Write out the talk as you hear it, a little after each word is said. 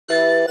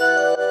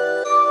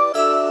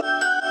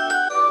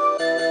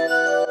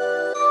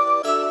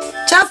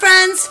Ciao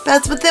friends,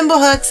 Beth's with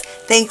ThimbleHooks.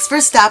 Thanks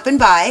for stopping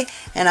by.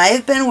 And I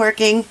have been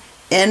working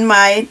in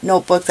my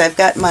notebooks. I've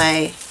got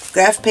my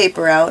graph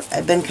paper out.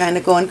 I've been kind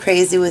of going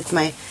crazy with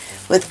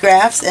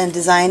graphs and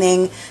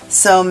designing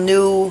some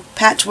new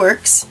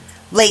patchworks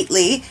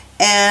lately.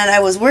 And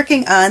I was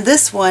working on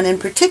this one in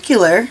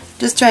particular,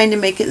 just trying to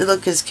make it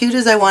look as cute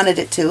as I wanted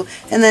it to.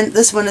 And then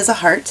this one is a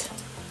heart.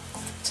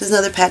 This is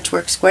another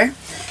patchwork square.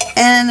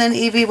 And then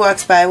Evie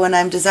walks by when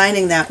I'm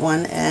designing that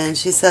one and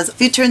she says,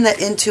 if you turn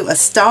that into a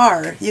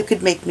star, you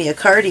could make me a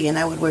cardi and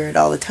I would wear it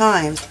all the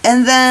time.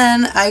 And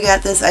then I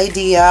got this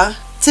idea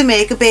to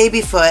make a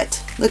baby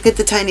foot. Look at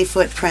the tiny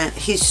footprint.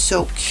 He's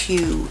so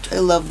cute. I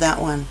love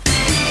that one.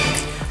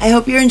 I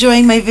hope you're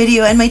enjoying my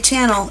video and my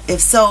channel.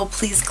 If so,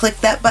 please click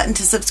that button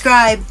to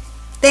subscribe.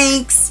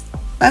 Thanks!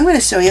 I'm going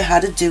to show you how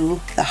to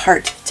do the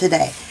heart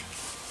today.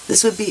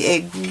 This would be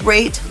a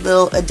great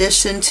little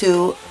addition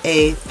to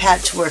a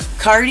patchwork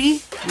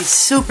cardi. It'd be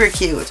super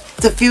cute.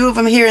 A few of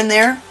them here and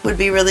there would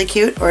be really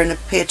cute, or in a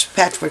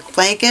patchwork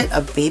blanket, a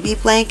baby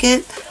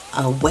blanket,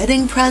 a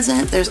wedding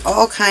present. There's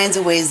all kinds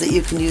of ways that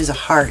you can use a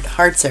heart.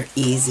 Hearts are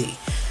easy.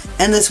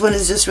 And this one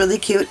is just really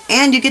cute,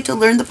 and you get to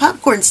learn the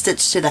popcorn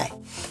stitch today.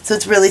 So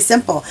it's really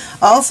simple.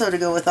 Also, to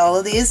go with all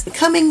of these,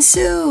 coming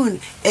soon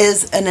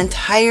is an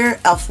entire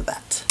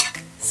alphabet.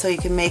 So you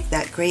can make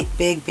that great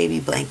big baby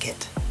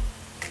blanket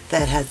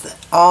that has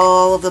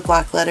all of the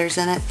block letters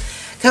in it.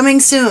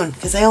 Coming soon,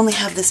 because I only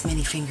have this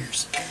many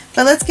fingers.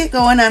 But let's get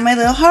going on my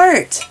little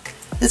heart.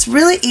 It's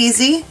really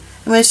easy.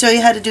 I'm going to show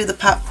you how to do the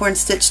popcorn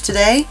stitch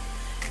today.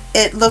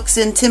 It looks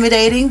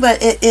intimidating,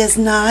 but it is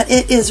not.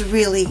 It is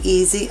really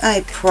easy,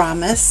 I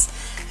promise.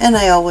 And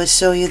I always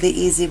show you the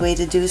easy way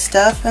to do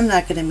stuff. I'm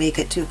not going to make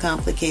it too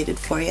complicated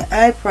for you,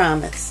 I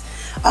promise.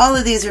 All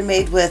of these are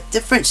made with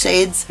different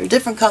shades or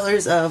different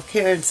colors of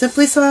Care and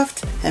Simply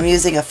Soft. I'm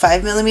using a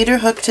 5mm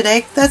hook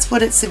today. That's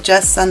what it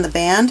suggests on the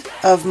band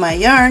of my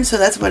yarn, so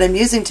that's what I'm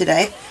using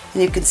today.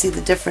 And you can see the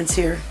difference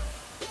here.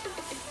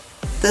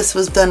 This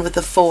was done with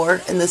a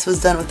 4 and this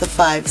was done with a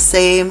 5.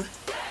 Same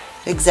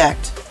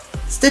exact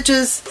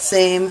stitches,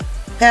 same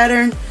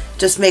pattern,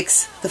 just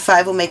makes the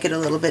 5 will make it a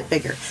little bit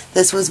bigger.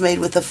 This was made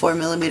with a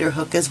 4mm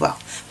hook as well.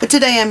 But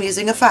today I'm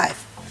using a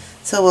 5.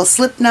 So we'll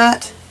slip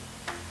knot.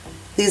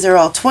 These are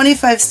all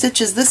 25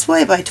 stitches this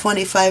way by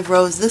 25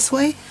 rows this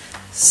way.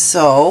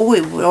 So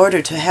in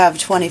order to have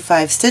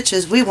 25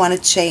 stitches, we want to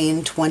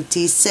chain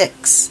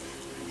 26.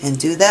 And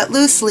do that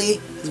loosely,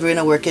 because we're going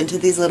to work into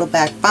these little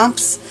back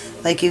bumps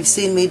like you've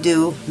seen me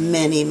do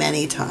many,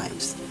 many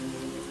times.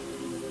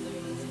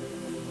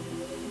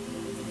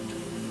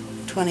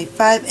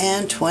 25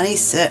 and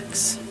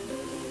 26.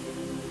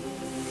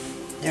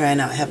 There I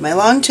now have my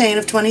long chain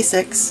of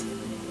 26.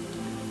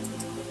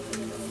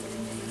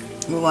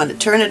 We want to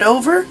turn it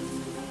over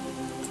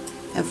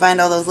and find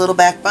all those little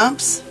back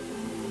bumps.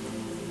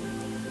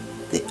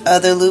 The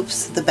other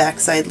loops, the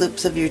backside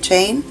loops of your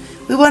chain.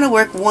 We want to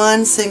work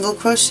one single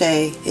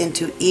crochet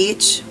into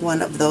each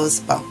one of those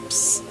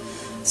bumps.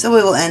 So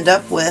we will end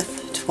up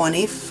with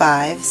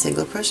 25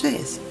 single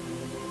crochets.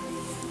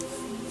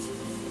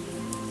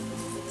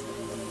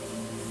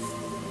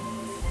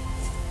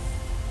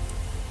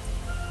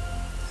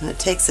 And it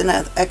takes an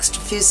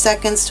extra few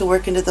seconds to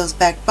work into those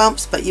back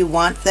bumps, but you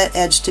want that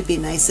edge to be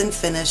nice and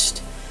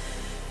finished,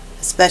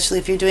 especially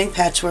if you're doing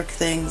patchwork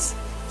things.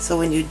 So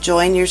when you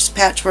join your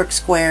patchwork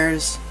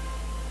squares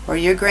or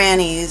your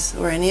grannies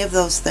or any of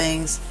those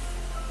things,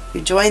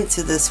 you join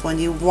to this one,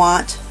 you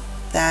want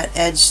that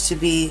edge to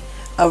be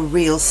a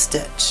real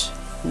stitch,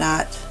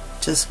 not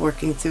just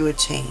working through a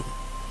chain.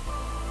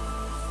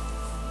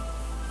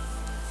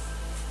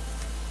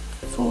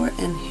 4,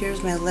 and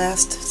here's my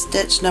last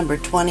stitch, number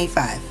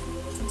 25.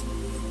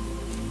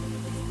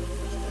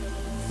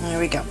 There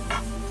we go.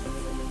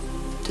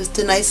 Just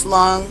a nice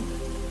long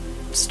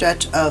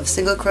stretch of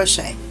single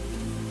crochet.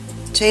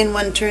 Chain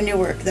 1, turn your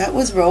work. That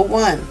was row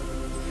 1.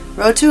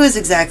 Row 2 is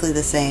exactly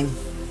the same.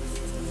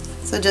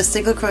 So just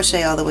single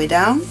crochet all the way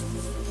down.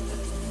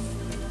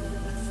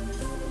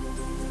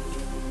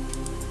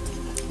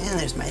 And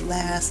there's my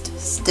last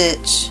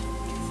stitch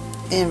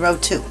in row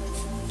 2.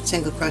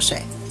 Single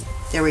crochet.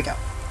 There we go.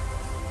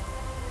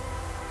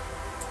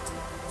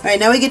 Alright,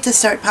 now we get to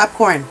start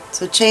popcorn.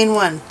 So chain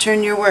 1,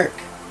 turn your work.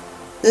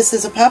 This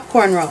is a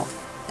popcorn row,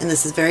 and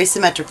this is very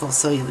symmetrical,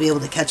 so you'll be able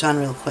to catch on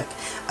real quick.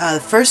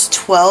 The first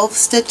 12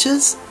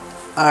 stitches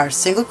are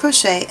single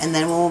crochet, and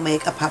then we'll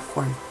make a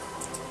popcorn.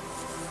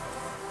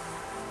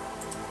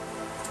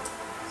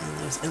 And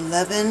there's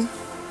 11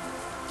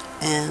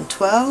 and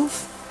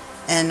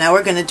 12, and now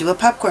we're going to do a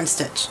popcorn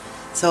stitch.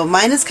 So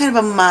mine is kind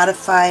of a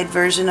modified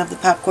version of the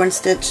popcorn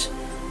stitch,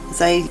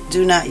 as I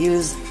do not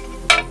use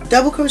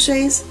double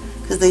crochets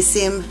because they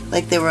seem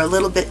like they were a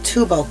little bit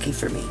too bulky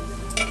for me.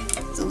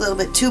 It's a little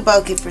bit too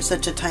bulky for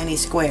such a tiny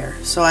square.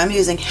 So I'm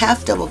using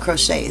half double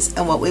crochets,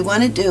 and what we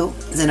want to do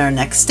is in our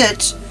next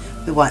stitch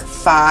we want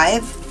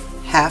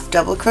 5 half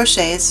double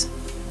crochets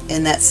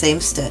in that same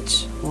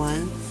stitch.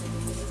 1,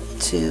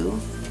 2,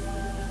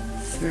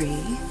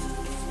 3,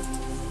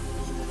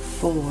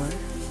 4,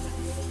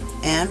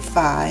 and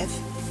 5.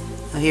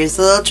 Now here's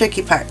the little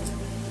tricky part.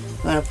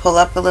 You want to pull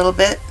up a little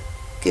bit,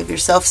 give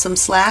yourself some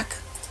slack.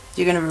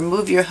 You're going to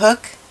remove your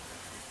hook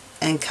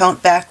and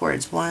count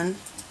backwards. 1,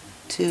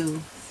 2,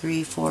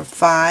 3, 4,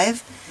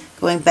 5.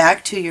 Going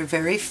back to your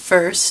very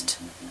first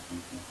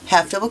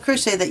half double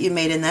crochet that you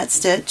made in that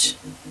stitch.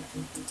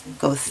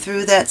 Go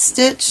through that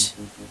stitch,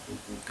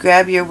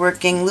 grab your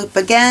working loop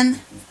again,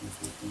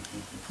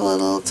 pull a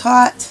little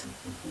taut,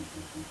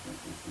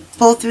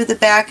 pull through the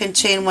back and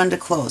chain 1 to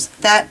close.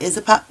 That is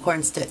a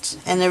popcorn stitch,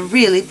 and they're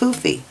really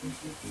poofy.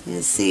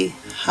 You see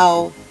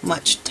how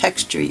much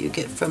texture you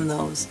get from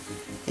those.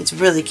 It's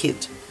really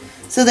cute.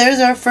 So there's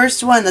our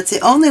first one. That's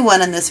the only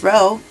one in this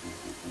row.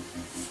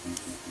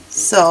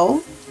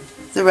 So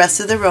the rest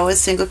of the row is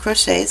single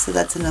crochet, so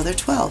that's another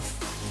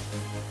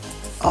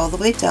 12. All the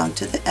way down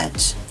to the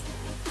edge.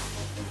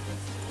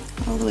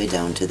 All the way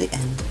down to the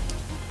end.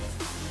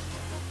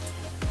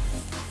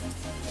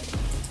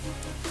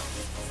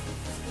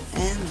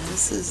 And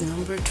this is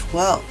number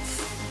 12.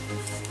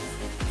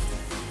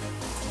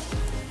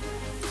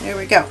 There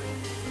we go.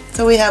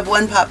 So we have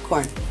one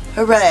popcorn.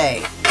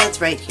 Hooray!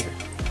 That's right here.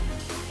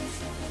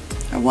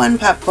 Our one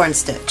popcorn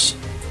stitch.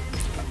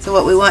 So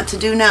what we want to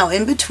do now,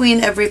 in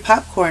between every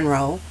popcorn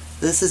row,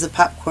 this is a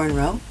popcorn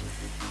row,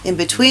 in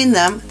between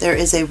them there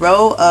is a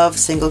row of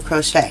single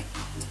crochet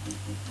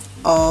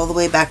all the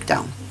way back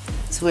down.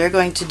 So we're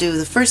going to do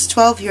the first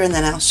 12 here, and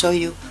then I'll show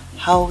you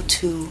how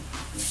to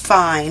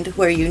find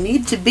where you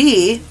need to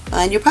be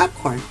on your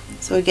popcorn.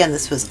 So again,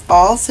 this was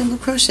all single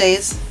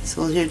crochets,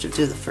 so we'll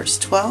do the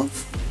first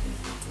 12.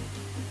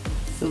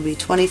 It will be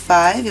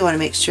 25. You want to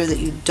make sure that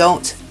you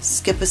don't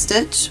skip a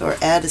stitch or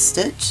add a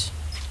stitch.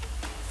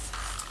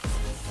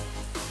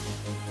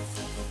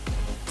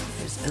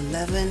 There's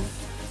 11,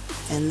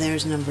 and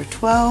there's number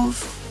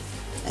 12.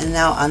 And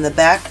now on the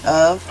back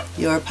of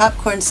your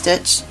popcorn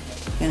stitch,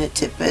 you're going to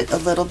tip it a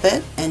little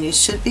bit, and you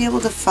should be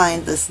able to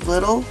find this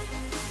little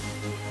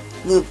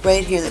loop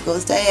right here that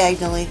goes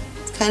diagonally.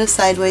 It's kind of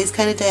sideways,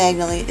 kind of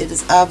diagonally. It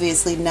is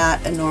obviously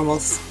not a normal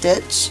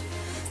stitch.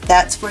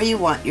 That's where you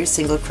want your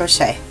single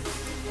crochet.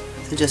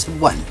 So just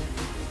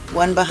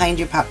one behind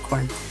your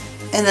popcorn,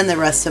 and then the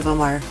rest of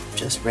them are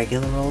just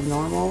regular old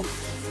normal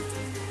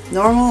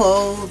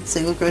old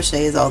single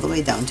crochets all the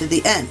way down to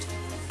the end.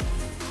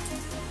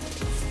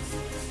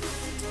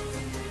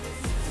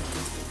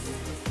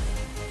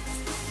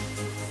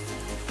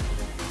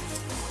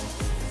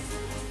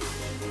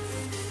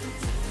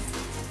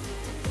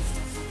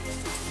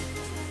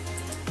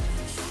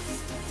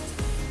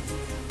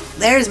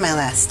 There's my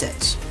last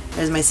stitch.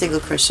 There's my single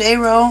crochet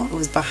row. It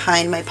was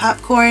behind my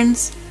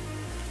popcorns.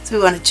 So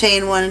we want to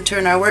chain 1 and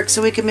turn our work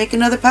so we can make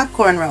another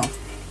popcorn row.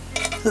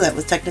 So that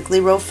was technically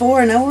row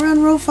 4. Now we're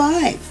on row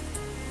 5.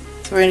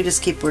 So we're going to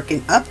just keep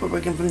working up. We're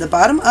working from the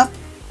bottom up.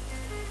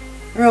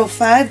 Row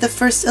 5, the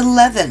first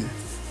 11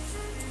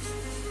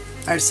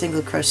 are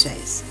single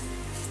crochets.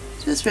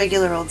 Just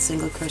regular old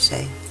single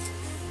crochet.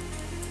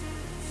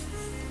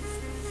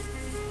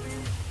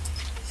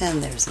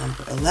 And there's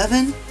number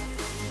 11.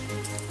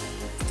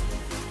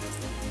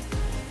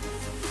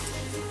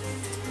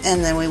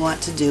 And then we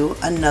want to do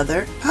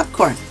another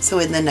popcorn. So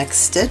in the next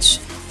stitch,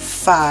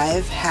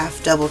 5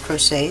 half double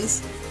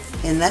crochets.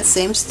 In that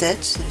same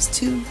stitch, there's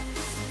 2,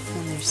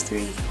 and there's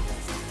 3,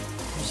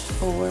 there's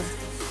 4,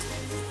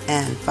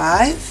 and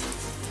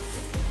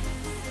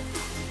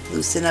 5.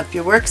 Loosen up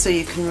your work so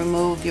you can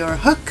remove your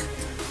hook.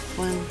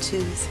 1,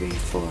 2, 3,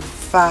 4,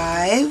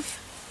 5.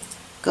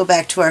 Go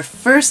back to our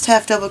first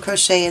half double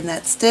crochet in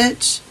that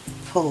stitch.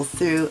 Pull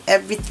through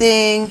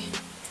everything.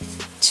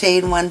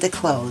 Chain 1 to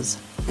close.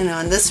 And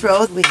on this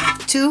row we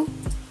have 2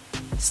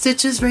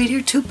 stitches right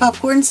here, 2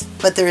 popcorns,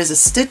 but there is a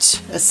stitch,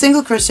 a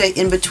single crochet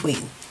in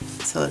between.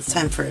 So it's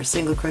time for a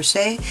single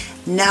crochet.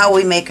 Now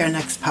we make our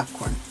next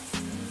popcorn.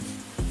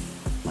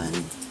 1,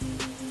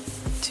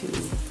 2,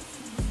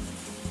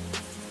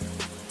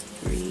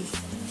 3,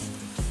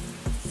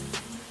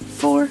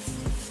 4,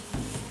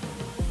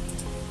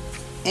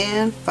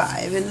 and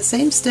 5 in the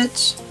same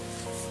stitch.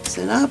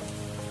 Loosen up.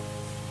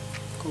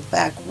 Go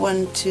back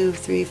 1, 2,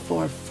 3,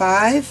 4,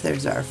 5.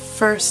 There's our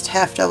first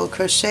half double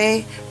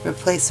crochet.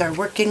 Replace our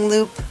working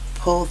loop,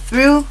 pull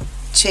through,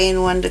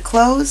 chain 1 to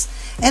close,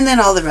 and then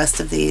all the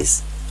rest of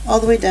these all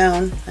the way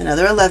down,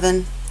 another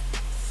 11,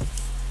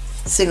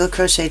 single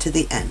crochet to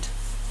the end.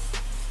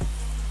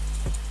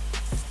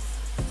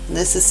 And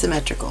this is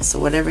symmetrical, so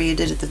whatever you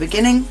did at the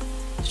beginning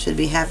should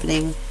be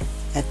happening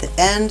at the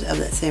end of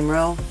that same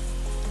row.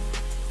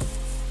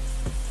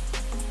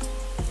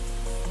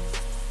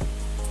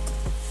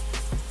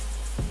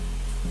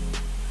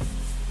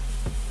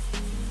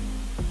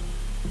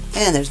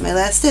 And there's my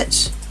last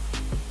stitch.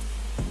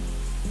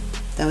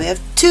 Then we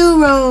have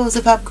 2 rows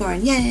of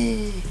popcorn.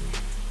 Yay!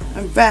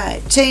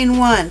 Alright, chain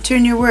 1,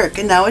 turn your work,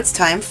 and now it's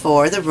time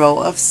for the row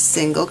of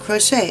single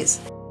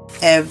crochets.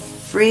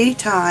 Every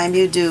time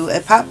you do a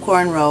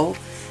popcorn row,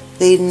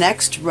 the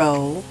next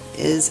row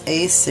is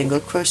a single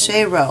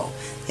crochet row.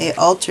 They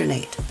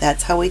alternate.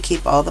 That's how we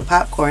keep all the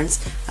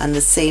popcorns on the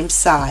same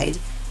side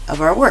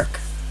of our work.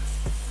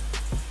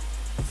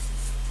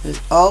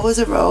 There's always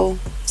a row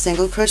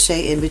single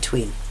crochet in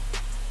between.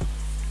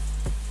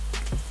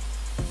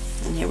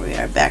 And here we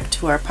are back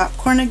to our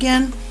popcorn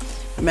again.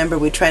 Remember,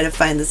 we try to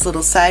find this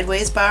little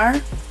sideways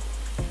bar.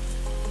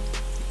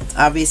 It's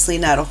obviously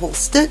not a whole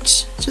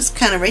stitch, just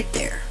kind of right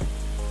there.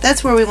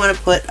 That's where we want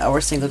to put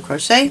our single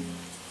crochet.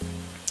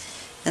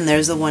 And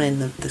there's the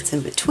one that's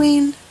in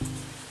between.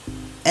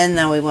 And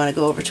now we want to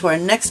go over to our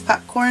next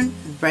popcorn.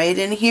 Right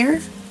in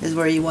here is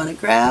where you want to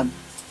grab,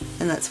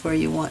 and that's where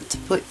you want to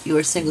put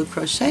your single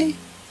crochet.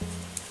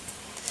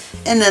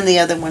 And then the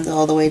other one's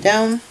all the way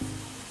down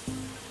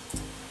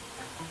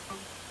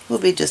will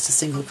be just a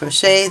single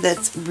crochet.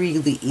 That's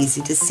really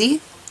easy to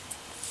see.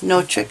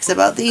 No tricks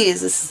about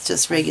these. This is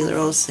just regular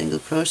old single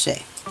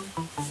crochet.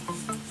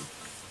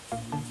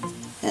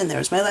 And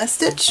there's my last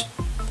stitch.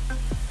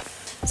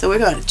 So we're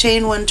going to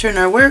chain one, turn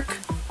our work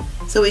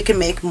so we can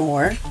make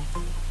more.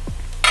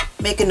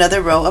 Make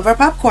another row of our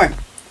popcorn.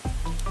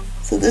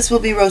 So this will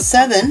be row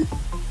 7.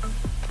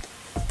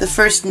 The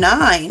first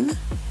 9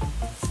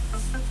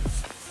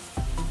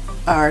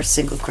 are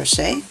single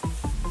crochet.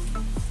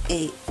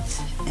 8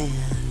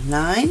 and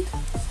 9.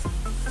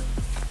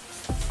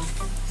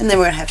 And then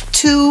we're going to have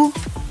 2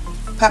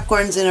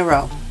 popcorns in a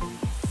row.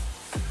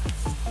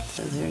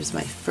 So there's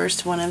my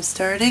first one I'm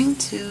starting.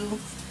 2,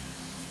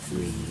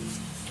 3,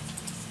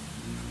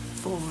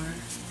 4,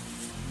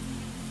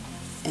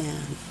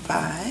 and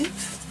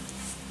 5.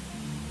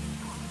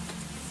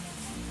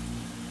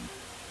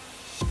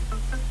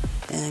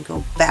 And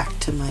go back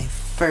to my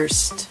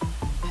first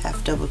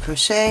half double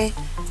crochet,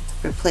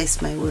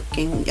 replace my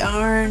working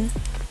yarn,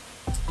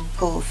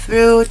 pull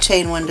through,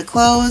 chain one to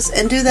close,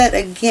 and do that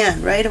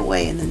again right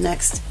away in the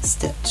next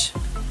stitch,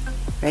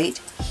 right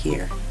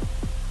here.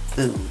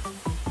 Boom.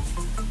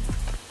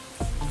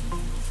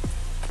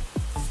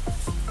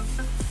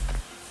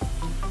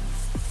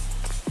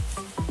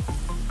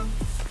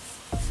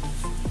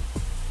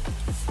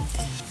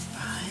 And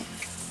 5.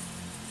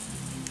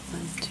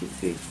 1, 2,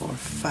 3, 4,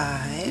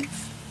 5.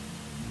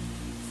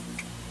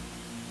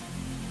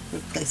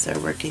 Replace our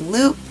working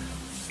loop,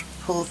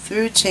 pull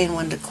through, chain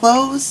one to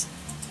close,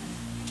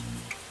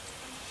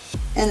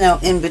 and now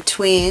in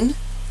between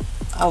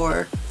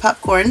our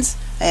popcorns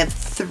I have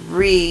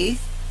 3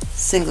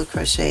 single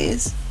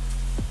crochets,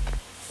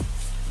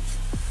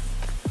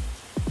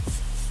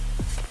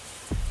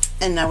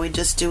 and now we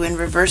just do in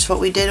reverse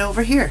what we did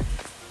over here.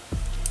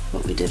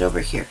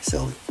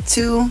 So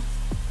 2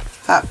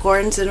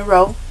 popcorns in a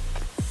row.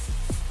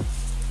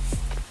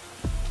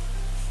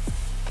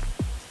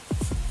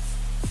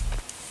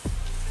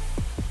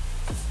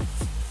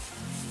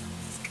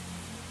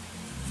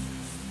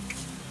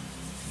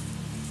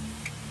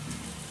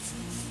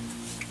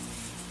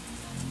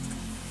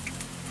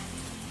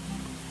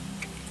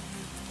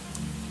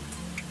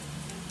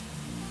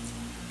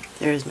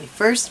 There's my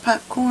first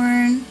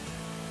popcorn,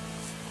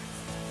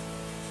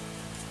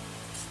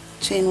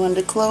 chain one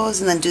to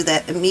close, and then do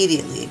that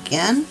immediately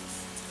again.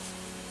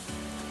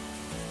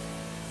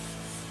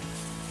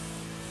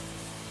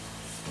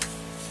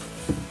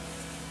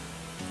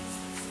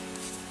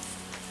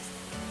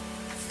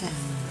 And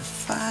number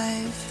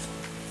 5.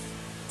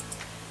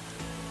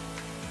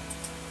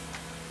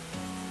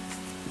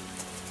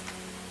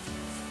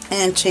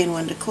 And chain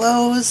one to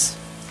close.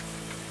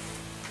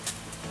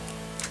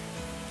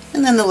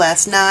 And then the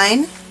last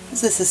 9,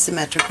 this is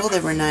symmetrical,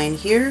 there were 9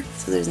 here,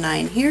 so there's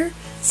 9 here,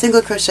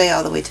 single crochet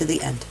all the way to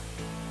the end.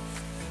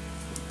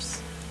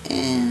 Oops.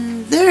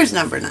 And there's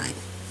number 9.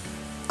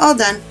 All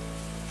done.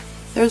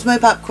 There's my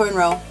popcorn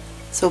row.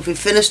 So if we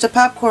finished a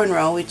popcorn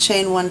row, we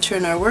chain one,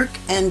 turn our work,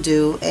 and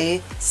do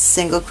a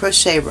single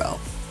crochet row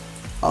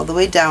all the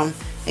way down.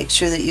 Make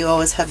sure that you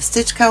always have a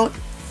stitch count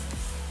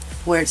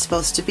where it's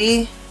supposed to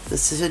be.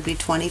 This should be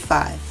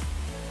 25.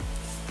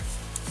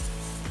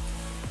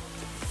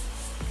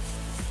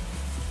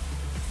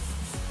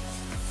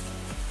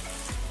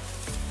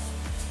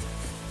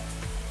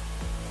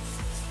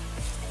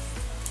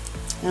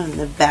 On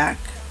the back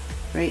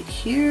right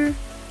here,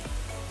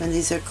 when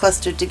these are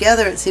clustered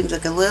together, it seems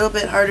like a little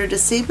bit harder to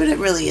see, but it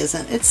really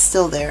isn't. It's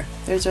still there.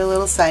 There's our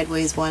little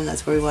sideways one.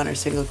 That's where we want our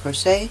single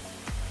crochet,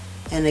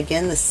 and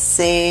again the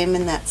same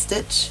in that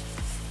stitch.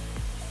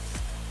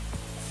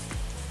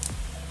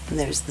 And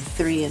there's the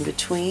 3 in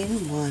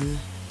between. 1,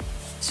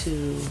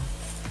 2,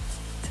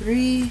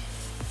 3,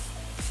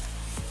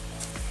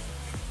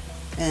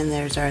 and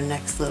there's our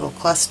next little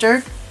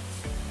cluster.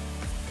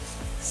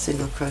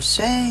 Single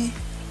crochet.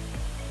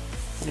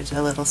 There's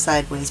our little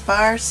sideways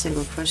bar,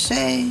 single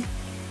crochet,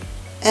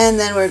 and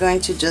then we're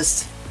going to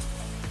just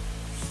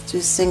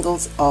do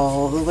singles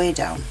all the way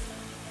down.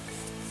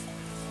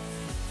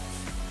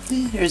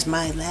 And here's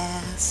my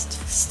last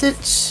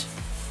stitch,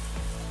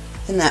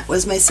 and that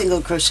was my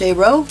single crochet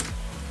row.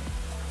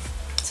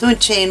 So we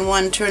chain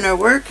one, turn our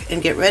work,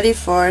 and get ready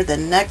for the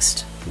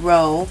next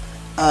row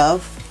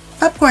of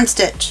popcorn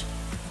stitch,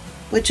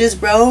 which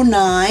is row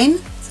 9.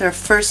 So our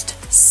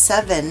first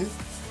 7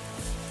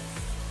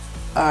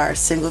 are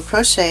single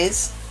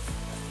crochets,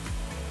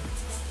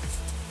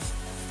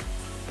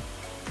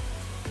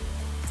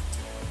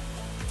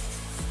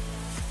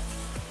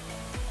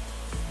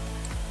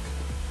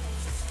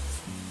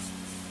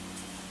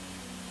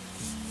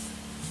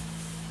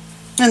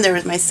 And there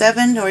was my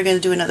 7. Now we're going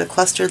to do another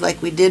cluster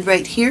like we did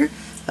right here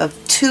of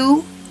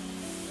 2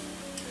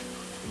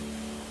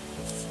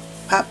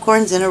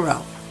 popcorns in a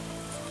row.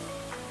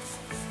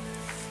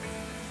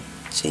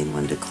 Chain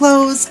 1 to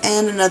close,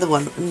 and another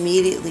one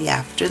immediately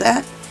after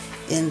that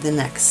in the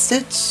next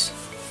stitch.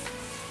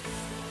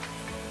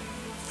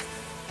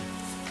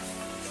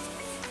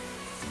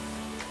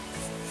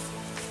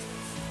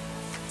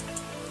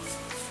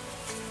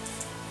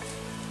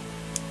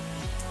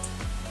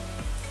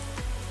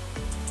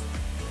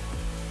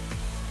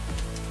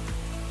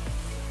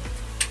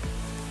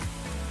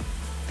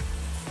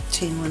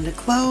 Chain 1 to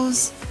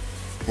close.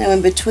 Now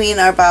in between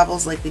our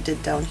bobbles like we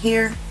did down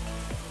here,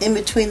 in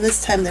between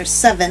this time there's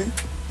 7.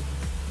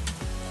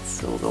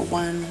 So we'll go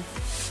 1,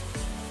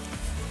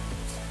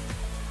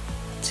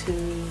 2,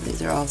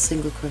 these are all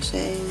single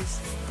crochets,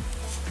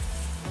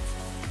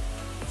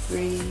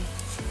 3,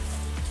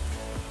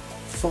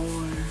 4,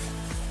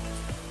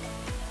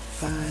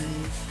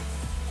 5,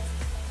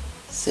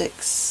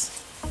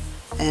 6,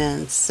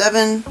 and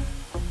 7,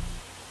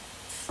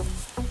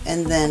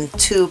 and then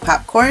 2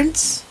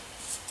 popcorns.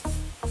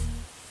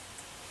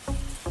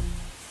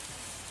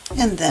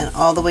 And then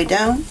all the way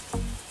down,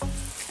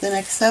 the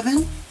next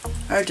 7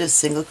 are just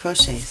single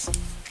crochets.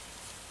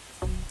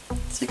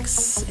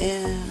 6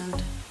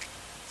 and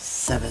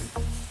 7.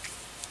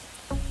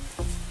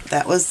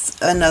 That was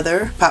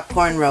another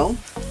popcorn row.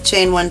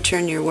 Chain 1,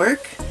 turn your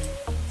work,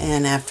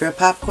 and after a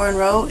popcorn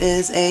row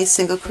is a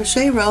single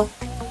crochet row,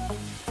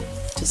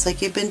 just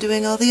like you've been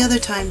doing all the other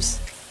times.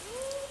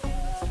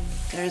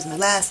 There's my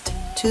last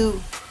 2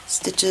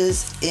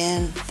 stitches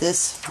in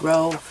this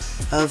row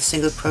of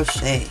single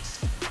crochet.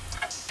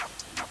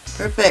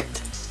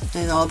 Perfect.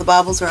 And all the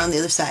bobbles are on the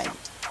other side.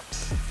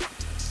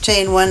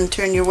 Chain 1,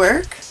 turn your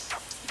work.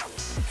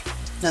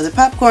 Another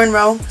popcorn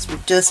row, because we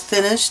just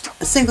finished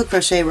a single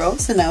crochet row,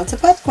 so now it's a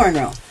popcorn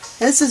row.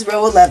 And this is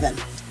row 11.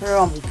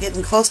 We're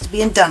getting close to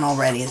being done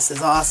already. This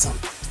is awesome.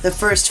 The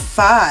first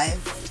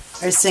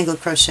 5 are single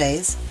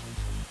crochets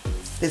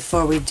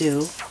before we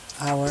do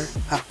our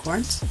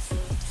popcorns.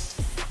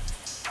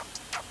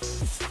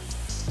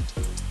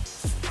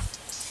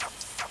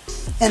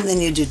 And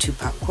then you do 2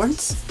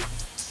 popcorns.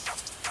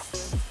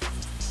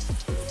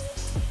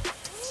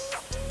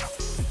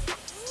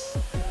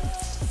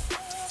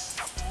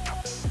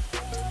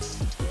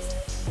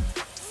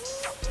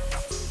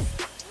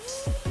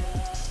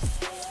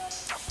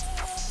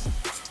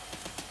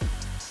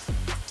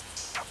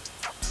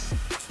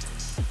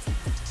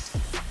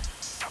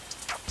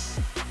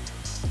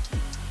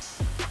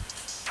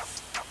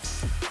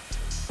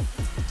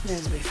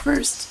 There's my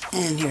first,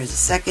 and here's the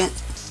second.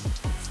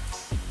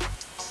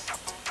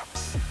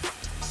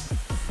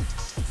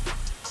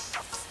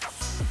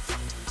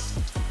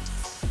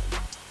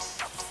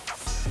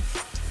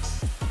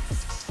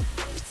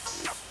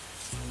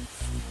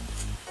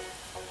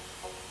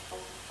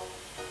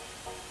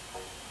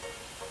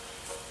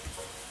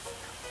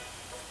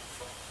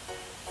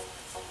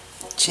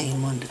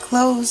 Chain 1 to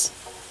close,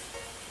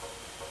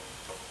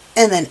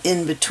 and then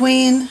in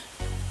between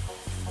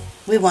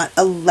we want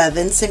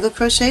 11 single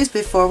crochets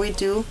before we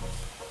do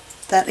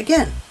that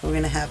again. We're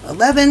going to have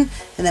 11,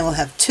 and then we'll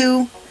have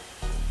 2,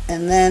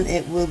 and then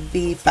it will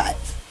be 5.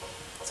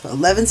 So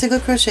 11 single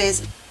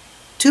crochets,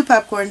 2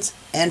 popcorns,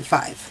 and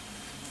 5.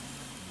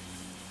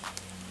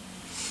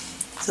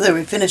 So there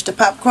we finished a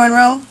popcorn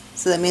row.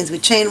 So that means we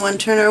chain 1,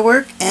 turn our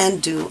work,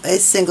 and do a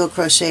single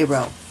crochet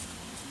row,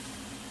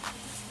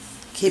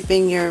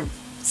 keeping your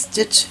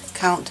stitch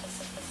count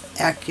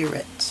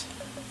accurate.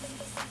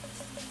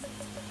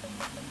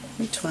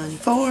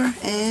 24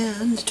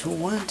 and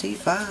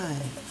 25.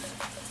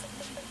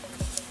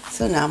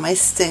 So now my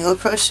single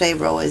crochet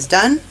row is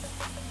done.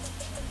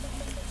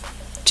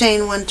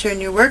 Chain 1,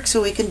 turn your work,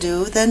 so we can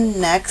do the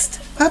next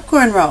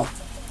popcorn row.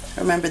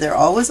 Remember, they're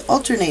always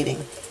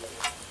alternating.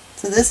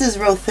 So this is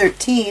row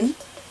 13.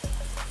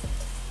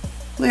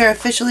 We are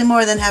officially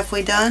more than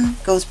halfway done.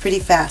 Goes pretty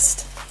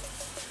fast.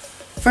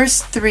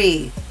 First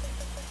 3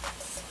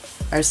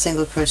 are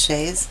single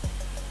crochets,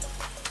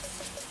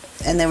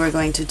 and then we're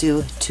going to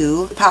do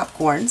 2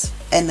 popcorns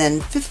and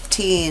then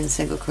 15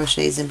 single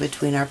crochets in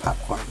between our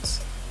popcorns.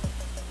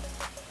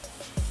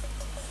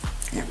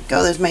 There we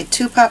go, there's my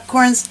 2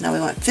 popcorns. Now we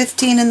want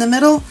 15 in the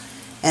middle,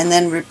 and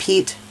then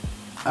repeat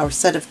our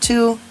set of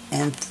 2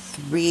 and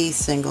 3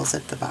 singles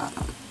at the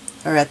bottom,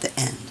 or at the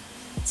end.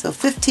 So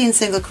 15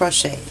 single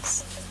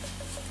crochets.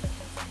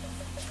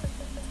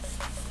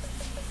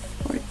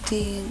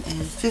 14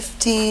 and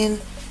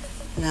 15.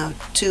 Now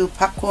 2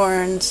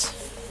 popcorns.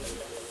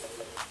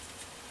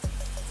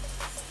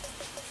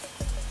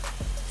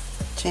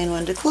 Chain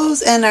 1 to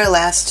close, and our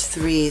last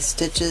 3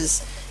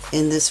 stitches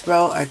in this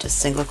row are just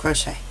single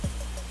crochet.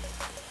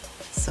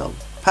 So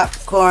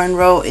popcorn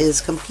row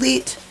is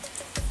complete.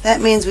 That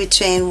means we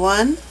chain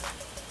 1,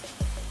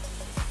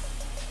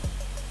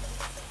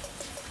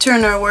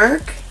 turn our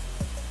work,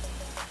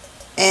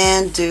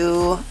 and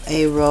do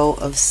a row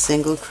of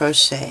single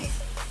crochet,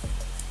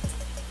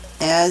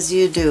 as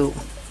you do,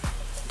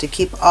 to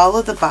keep all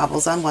of the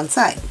bobbles on one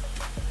side.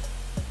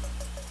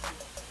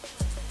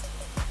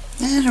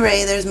 And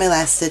hooray, there's my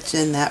last stitch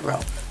in that row.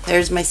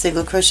 There's my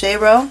single crochet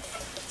row.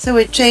 So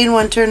we chain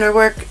one, turn our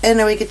work, and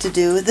now we get to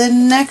do the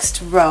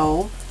next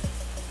row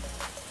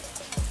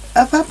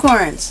of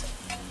popcorns.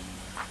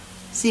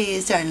 See,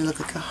 it's starting to look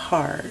like a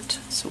heart.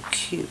 So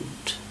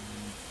cute.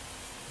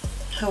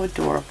 How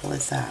adorable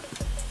is that?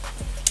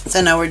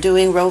 So now we're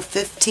doing row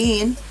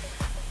 15.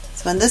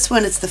 So on this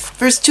one, it's the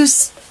first 2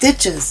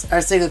 stitches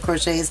are single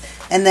crochets,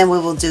 and then we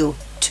will do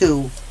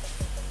 2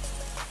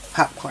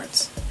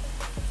 popcorns.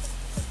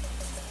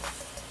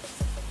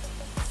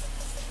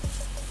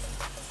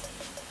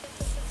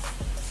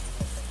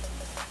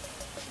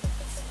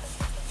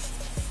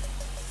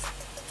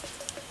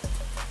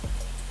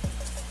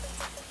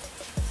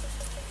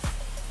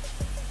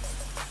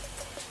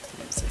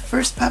 There's the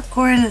first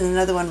popcorn and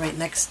another one right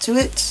next to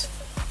it.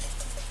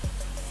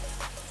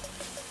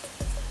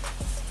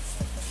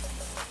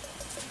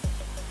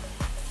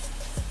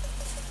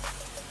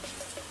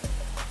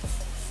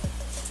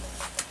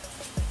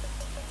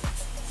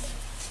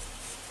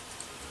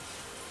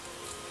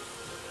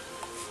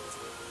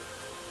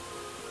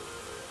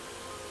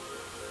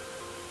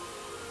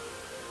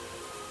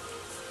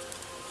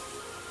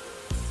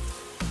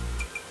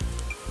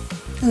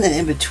 And then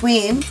in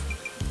between,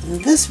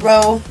 in this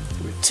row,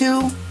 there were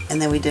 2, and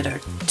then we did our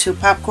 2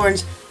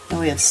 popcorns, and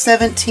we have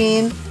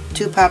 17,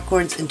 2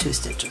 popcorns, and 2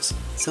 stitches.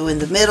 So in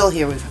the middle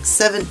here, we have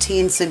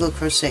 17 single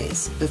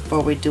crochets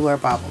before we do our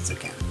bobbles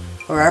again,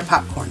 or our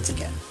popcorns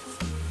again.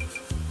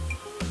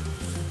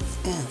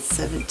 And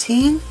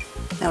 17.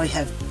 Now we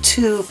have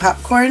 2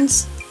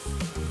 popcorns.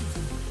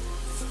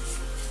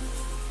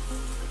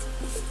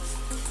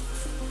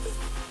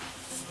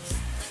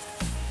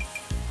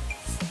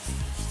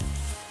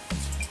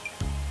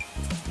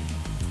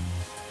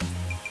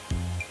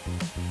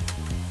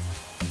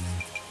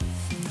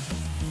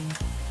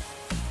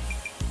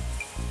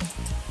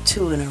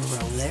 Two in a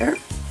row there.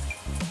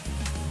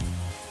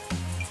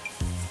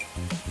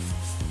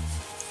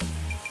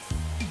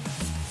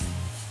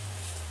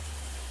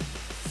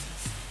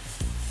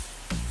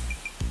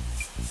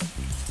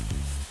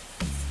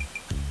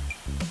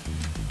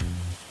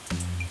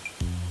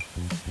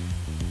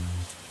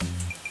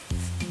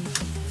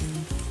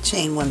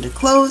 Chain 1 to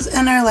close,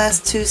 and our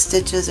last 2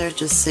 stitches are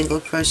just single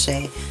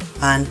crochet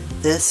on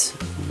this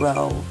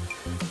row,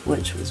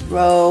 which was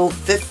row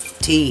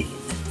 15.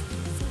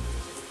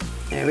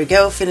 There we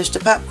go, finished a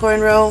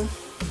popcorn row.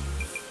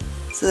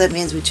 So that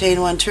means we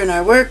chain 1, turn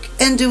our work,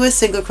 and do a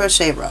single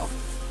crochet row,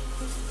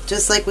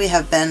 just like we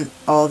have been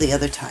all the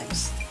other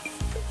times.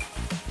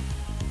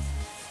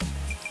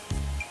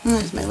 And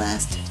there's my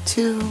last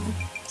 2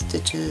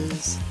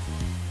 stitches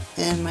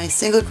in my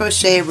single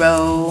crochet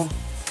row.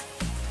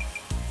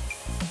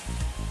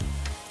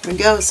 There we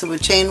go, so we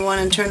chain 1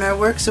 and turn our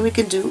work so we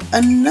can do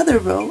another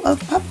row of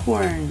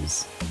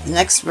popcorns. The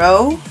next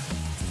row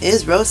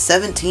is row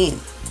 17.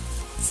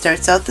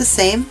 Starts out the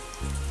same,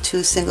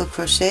 2 single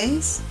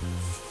crochets,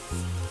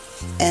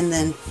 and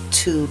then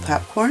 2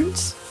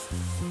 popcorns.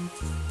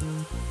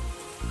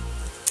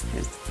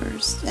 Here's the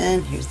first,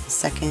 and here's the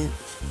second.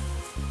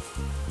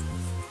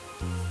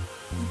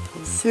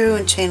 Pull through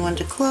and chain 1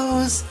 to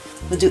close.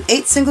 We'll do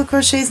 8 single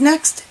crochets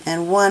next,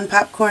 and 1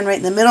 popcorn right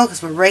in the middle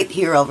because we're right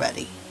here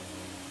already.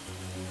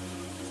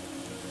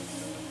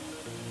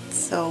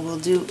 So we'll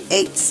do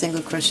 8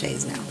 single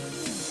crochets now.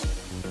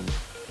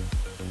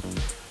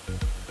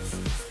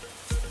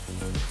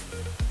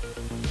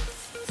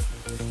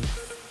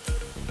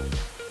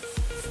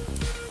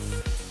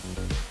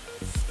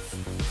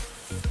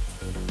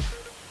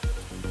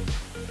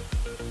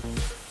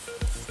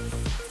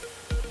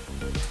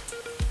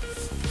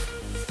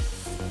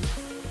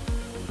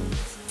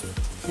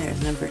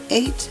 There's number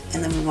 8,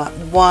 and then we want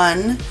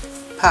 1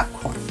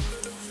 popcorn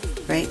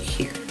right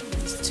here.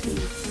 There's 2,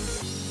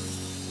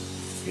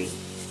 3,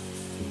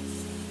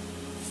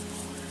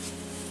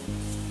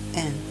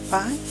 4, and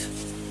 5.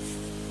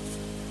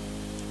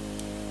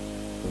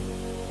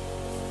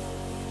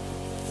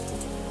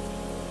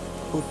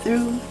 Pull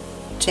through,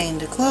 chain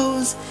to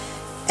close,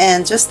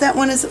 and just that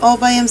one is all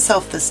by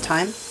himself this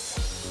time.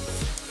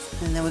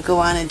 And then we go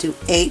on and do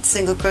 8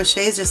 single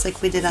crochets just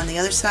like we did on the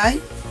other side.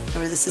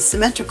 Remember, this is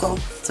symmetrical,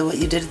 so what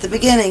you did at the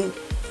beginning,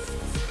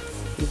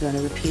 you're going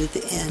to repeat at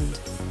the end.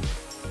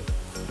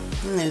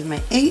 And there's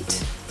my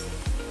 8.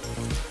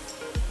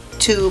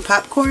 2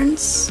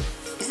 popcorns,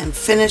 and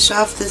finish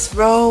off this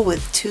row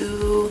with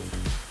 2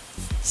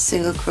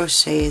 single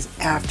crochets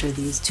after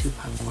these 2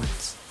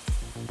 popcorns.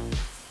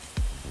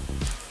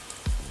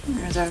 And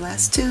there's our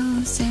last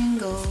 2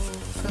 single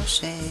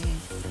crochet.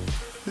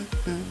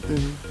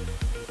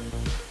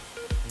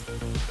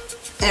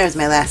 There's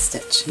my last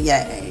stitch.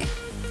 Yay!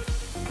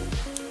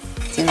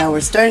 So now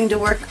we're starting to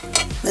work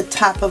the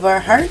top of our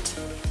heart.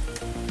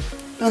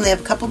 We only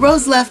have a couple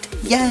rows left.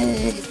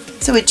 Yay!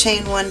 So we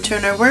chain 1,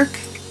 turn our work.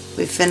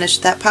 We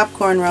finished that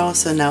popcorn row,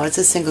 so now it's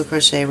a single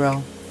crochet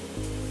row.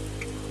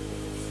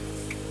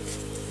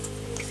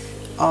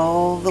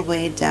 All the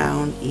way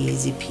down,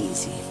 easy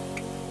peasy.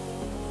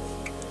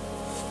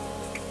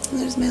 And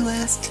there's my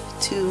last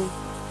 2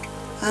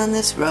 on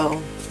this row.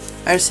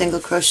 our single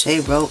crochet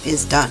row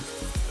is done.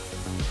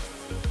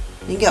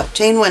 There you go.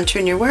 Chain 1,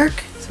 turn your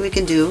work, so we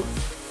can do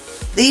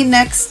the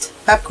next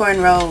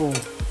popcorn row,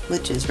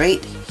 which is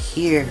right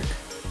here.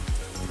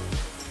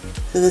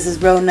 So this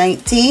is row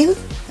 19.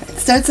 It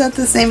starts out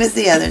the same as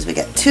the others. We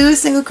got 2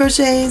 single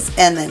crochets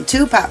and then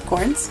 2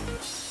 popcorns.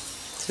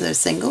 So they're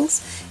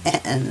singles.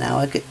 And now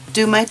I could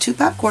do my 2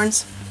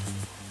 popcorns.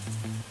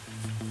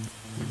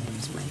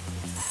 There's my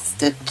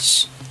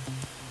stitch.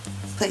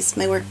 Place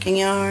my working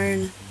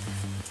yarn.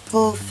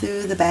 Pull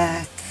through the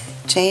back.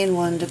 Chain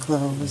 1 to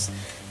close.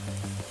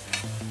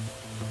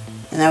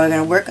 And now we're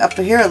going to work up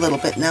here a little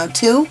bit now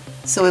too.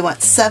 So we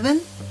want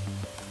 7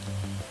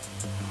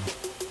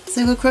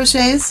 single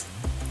crochets.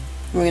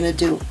 We're going to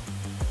do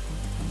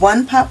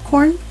 1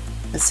 popcorn,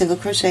 a single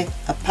crochet,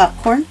 a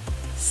popcorn,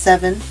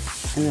 7,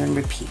 and then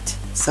repeat.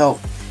 So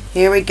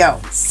here we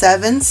go.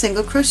 7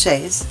 single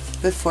crochets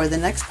before the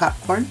next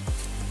popcorn.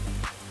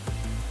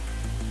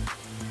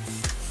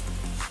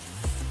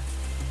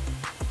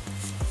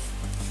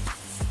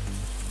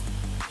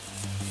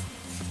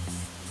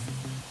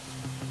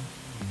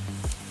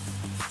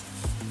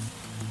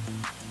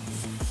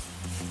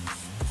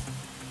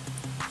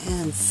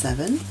 And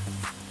 7.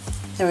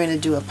 Then we're going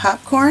to do a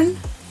popcorn,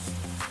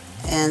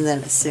 and then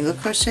a single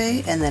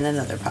crochet, and then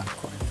another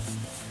popcorn.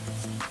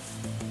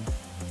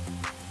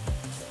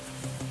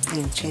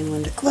 And chain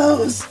 1 to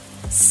close,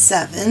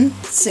 7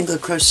 single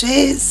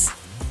crochets,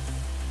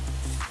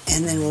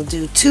 and then we'll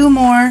do 2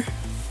 more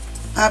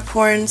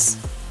popcorns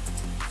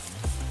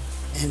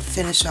and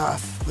finish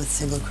off with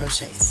single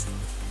crochets.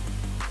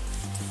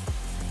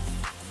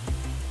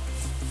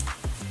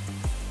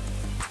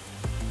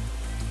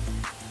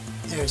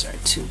 There's our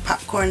 2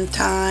 popcorn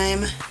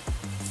time.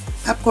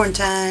 Popcorn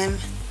time.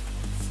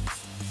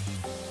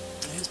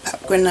 There's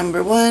popcorn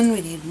number 1.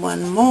 We need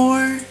 1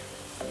 more.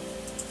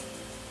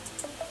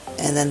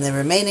 And then the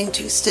remaining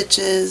 2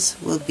 stitches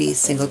will be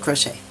single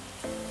crochet.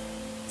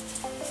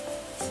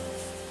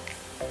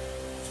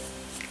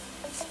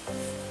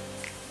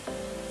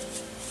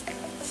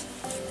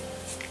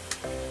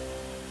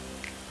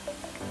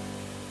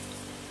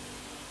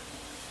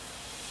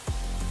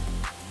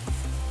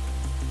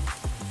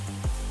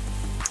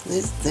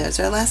 There's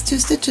our last 2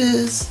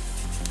 stitches.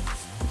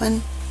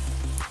 1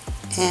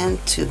 and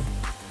 2.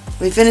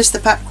 We finished the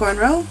popcorn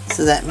row,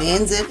 so that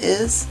means it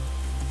is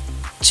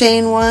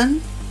chain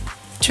 1,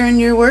 turn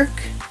your work,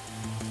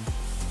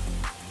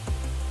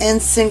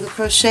 and single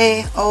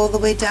crochet all the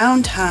way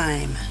down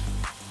time.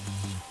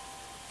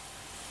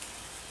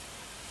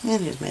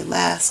 And here's my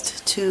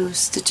last 2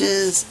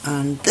 stitches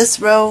on this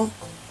row.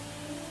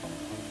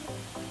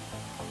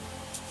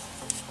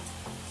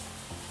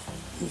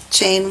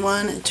 Chain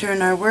 1 and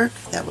turn our work.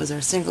 That was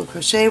our single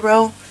crochet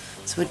row.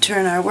 So we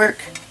turn our work,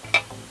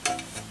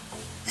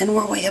 and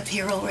we're way up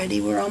here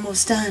already. We're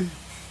almost done.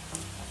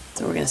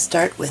 So we're going to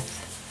start with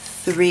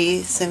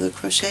 3 single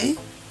crochet,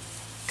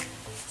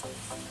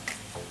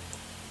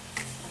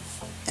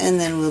 and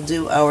then we'll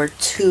do our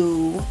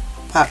 2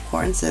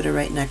 popcorns that are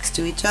right next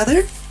to each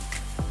other.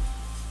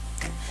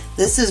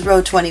 This is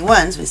row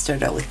 21, so we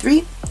start out with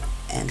 3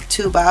 and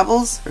 2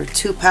 bobbles or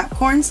 2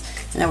 popcorns,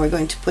 and now we're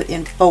going to put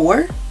in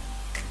 4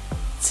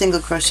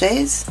 single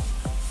crochets.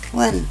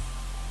 1,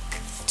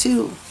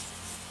 2,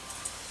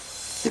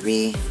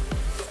 3,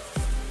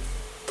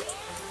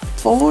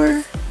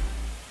 4,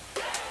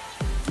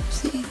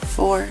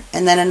 4,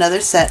 and then another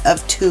set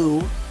of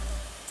 2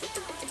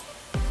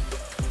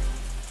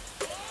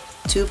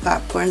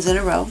 popcorns in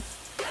a row.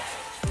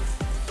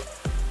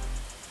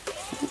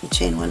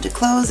 Chain 1 to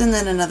close, and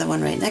then another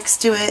one right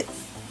next to it.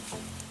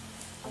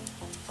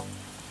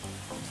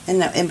 And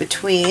now in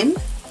between,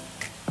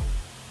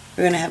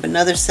 we're going to have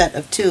another set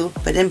of 2,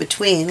 but in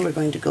between we're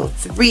going to go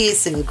 3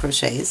 single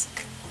crochets.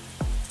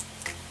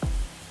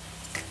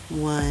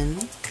 1,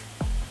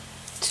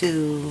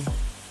 2,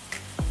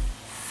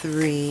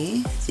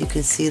 3. So you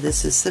can see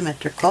this is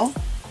symmetrical.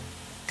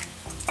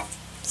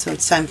 So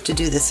it's time to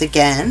do this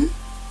again.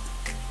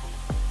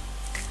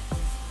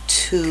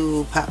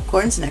 2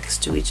 popcorns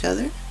next to each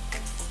other.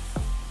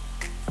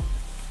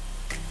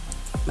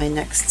 My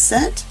next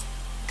set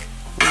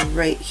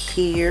right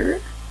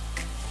here.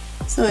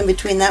 So in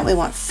between that we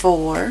want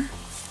 4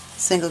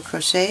 single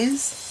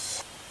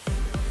crochets,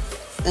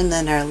 and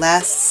then our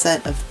last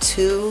set of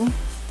 2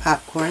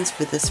 popcorns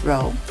for this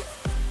row.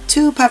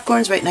 2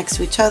 popcorns right next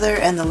to each other,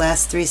 and the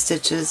last 3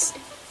 stitches,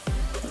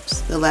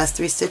 the last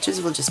 3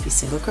 stitches will just be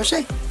single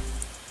crochet.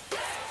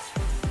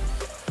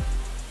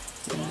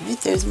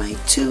 Alright, there's my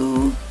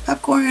 2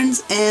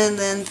 popcorns, and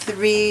then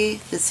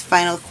this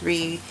final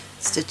 3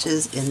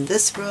 stitches in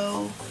this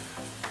row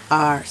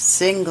are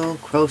single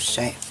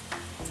crochet.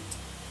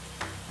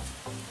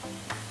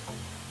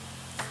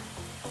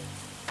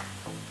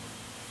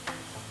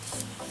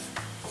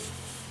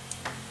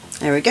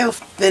 There we go,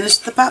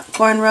 finished the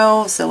popcorn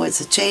row. So it's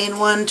a chain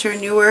 1,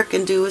 turn your work,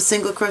 and do a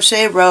single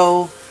crochet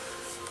row.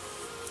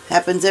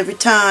 Happens every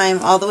time,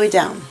 all the way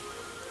down.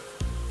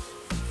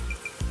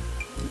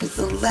 Here's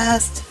the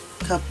last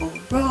couple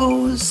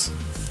rows,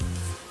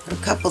 a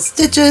couple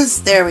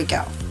stitches. There we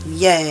go.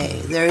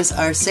 Yay! There's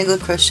our single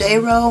crochet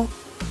row.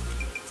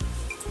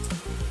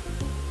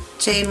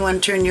 Chain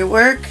 1, turn your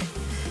work.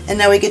 And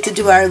now we get to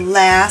do our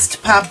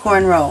last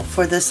popcorn row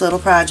for this little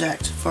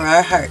project, for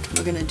our heart.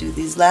 We're going to do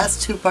these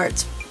last 2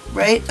 parts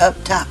right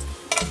up top.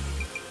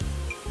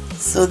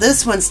 So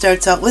this one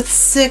starts out with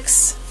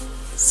 6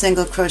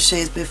 single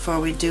crochets before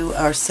we do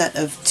our set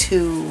of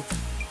 2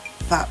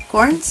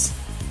 popcorns.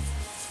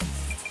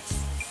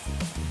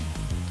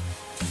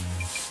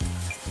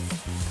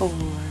 4,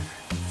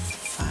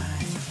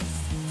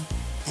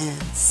 5,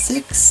 and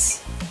 6.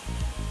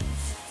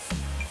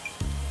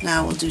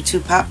 Now we'll do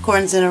 2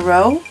 popcorns in a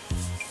row.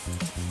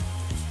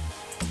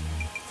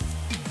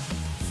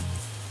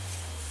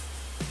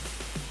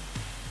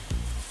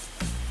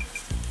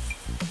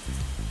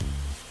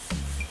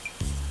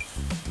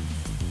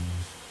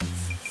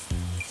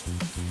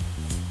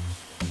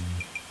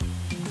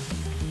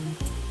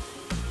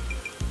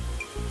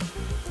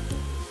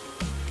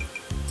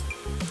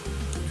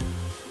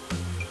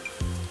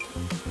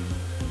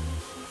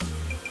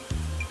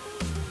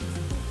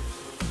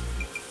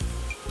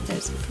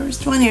 There's the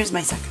first one, here's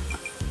my second one.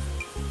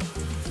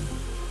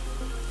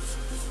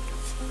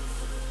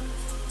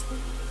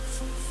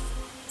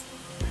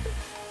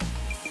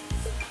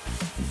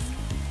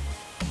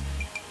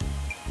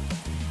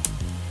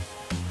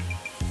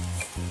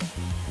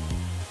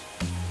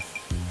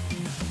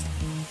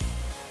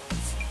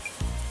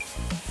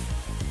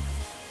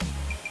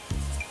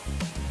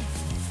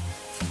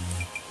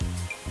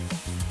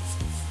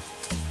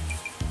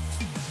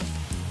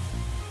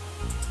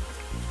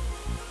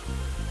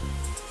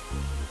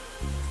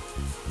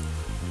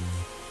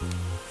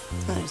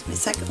 There's my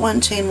second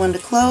one, chain 1 to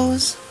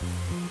close.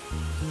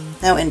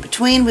 Now in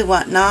between we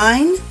want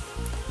 9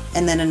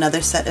 and then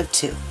another set of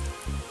 2.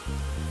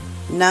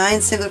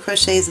 9 single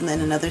crochets and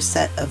then another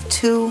set of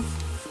 2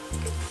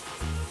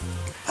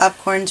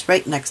 popcorns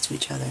right next to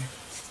each other.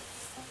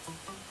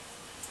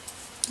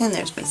 And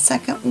there's my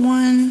second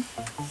one.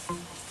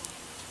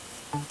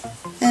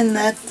 And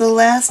that's the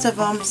last of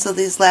them. So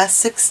these last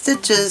 6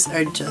 stitches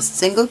are just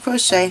single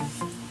crochet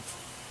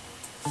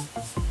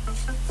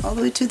all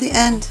the way to the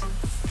end.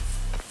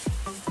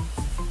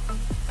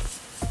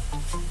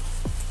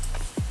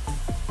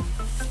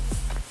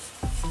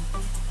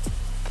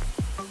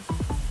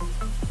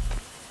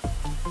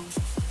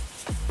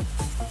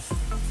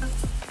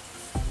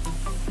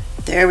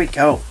 There we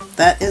go.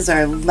 That is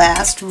our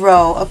last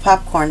row of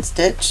popcorn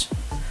stitch.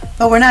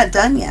 But we're not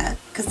done yet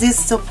because these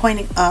are still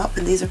pointing up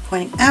and these are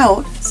pointing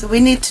out. So we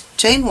need to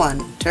chain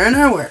 1, turn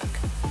our work,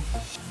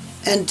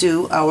 and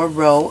do our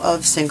row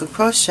of single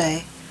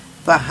crochet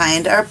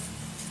behind our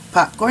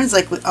popcorns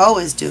like we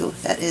always do.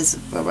 That is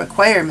a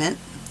requirement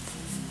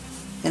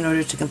in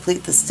order to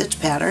complete the stitch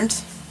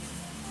patterns.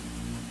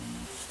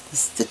 The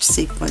stitch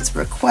sequence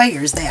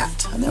requires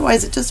that.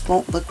 Otherwise it just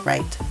won't look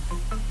right.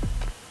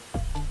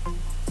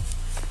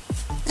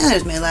 And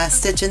there's my last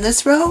stitch in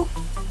this row.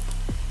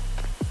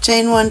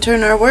 Chain 1,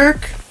 turn our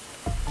work.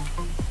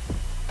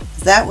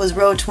 That was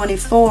row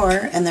 24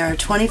 and there are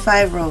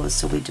 25 rows,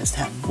 so we just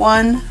have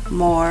 1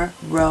 more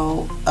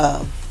row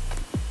of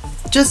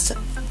just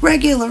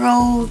regular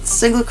old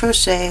single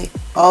crochet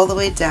all the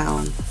way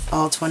down,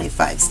 all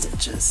 25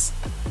 stitches.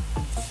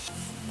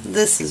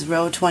 This is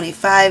row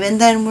 25 and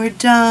then we're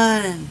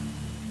done.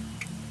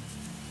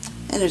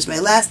 And there's my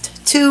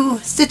last 2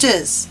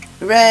 stitches.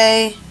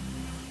 Hooray!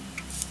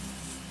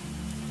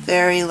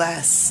 Very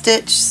last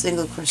stitch,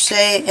 single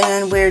crochet,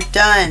 and we're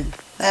done.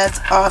 That's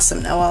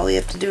awesome. Now all we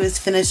have to do is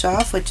finish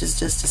off, which is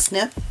just a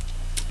snip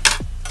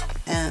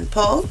and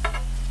pull.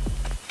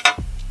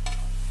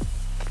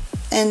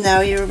 And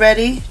now you're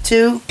ready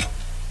to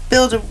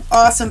build an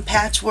awesome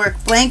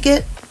patchwork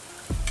blanket.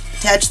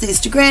 Attach these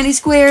to granny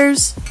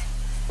squares.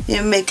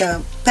 You make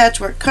a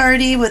patchwork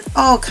cardie with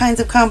all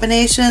kinds of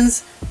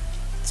combinations.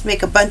 Let's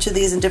make a bunch of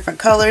these in different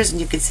colors, and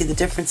you can see the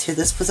difference here.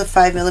 This was a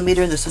 5mm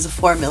and this was a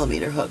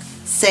 4mm hook.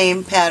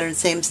 Same pattern,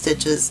 same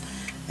stitches.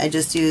 I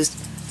just used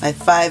my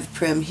 5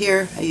 prim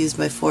here. I used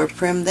my 4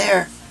 prim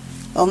there.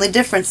 Only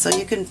difference, so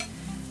you can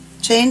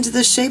change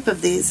the shape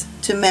of these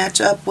to match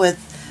up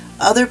with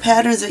other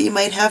patterns that you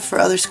might have for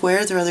other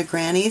squares or other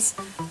grannies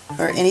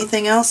or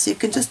anything else. You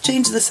can just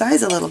change the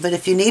size a little bit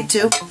if you need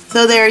to.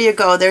 So there you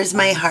go. There's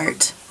my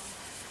heart.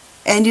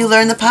 And you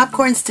learned the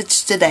popcorn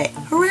stitch today.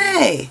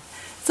 Hooray!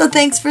 So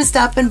thanks for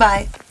stopping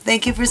by.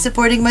 Thank you for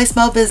supporting my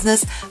small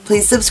business.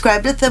 Please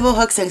subscribe to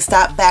ThimbleHooks and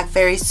stop back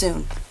very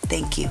soon.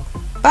 Thank you.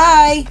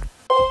 Bye!